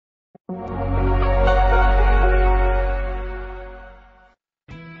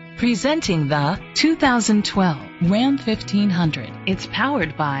Presenting the 2012 Ram 1500. It's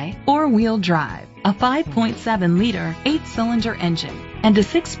powered by four-wheel drive, a 5.7-liter, 8-cylinder engine, and a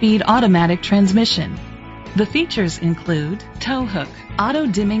 6-speed automatic transmission. The features include tow hook,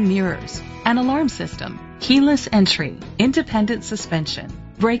 auto-dimming mirrors, an alarm system, keyless entry, independent suspension,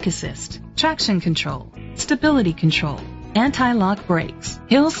 brake assist, traction control, stability control, anti-lock brakes,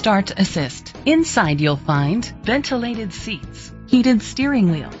 hill start assist. Inside you'll find ventilated seats, heated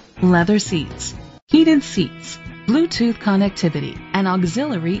steering wheel, leather seats, heated seats, Bluetooth connectivity, and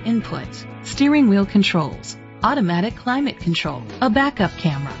auxiliary input, steering wheel controls, automatic climate control, a backup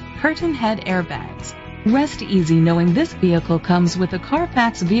camera, curtain head airbags. Rest easy knowing this vehicle comes with a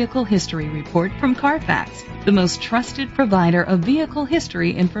Carfax Vehicle History Report from Carfax, the most trusted provider of vehicle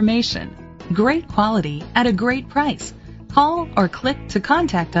history information. Great quality at a great price. Call or click to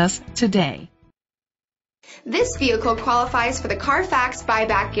contact us today. This vehicle qualifies for the Carfax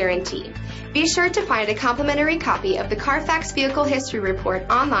buyback guarantee. Be sure to find a complimentary copy of the Carfax Vehicle History Report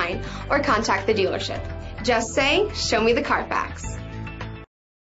online or contact the dealership. Just say, "Show me the Carfax."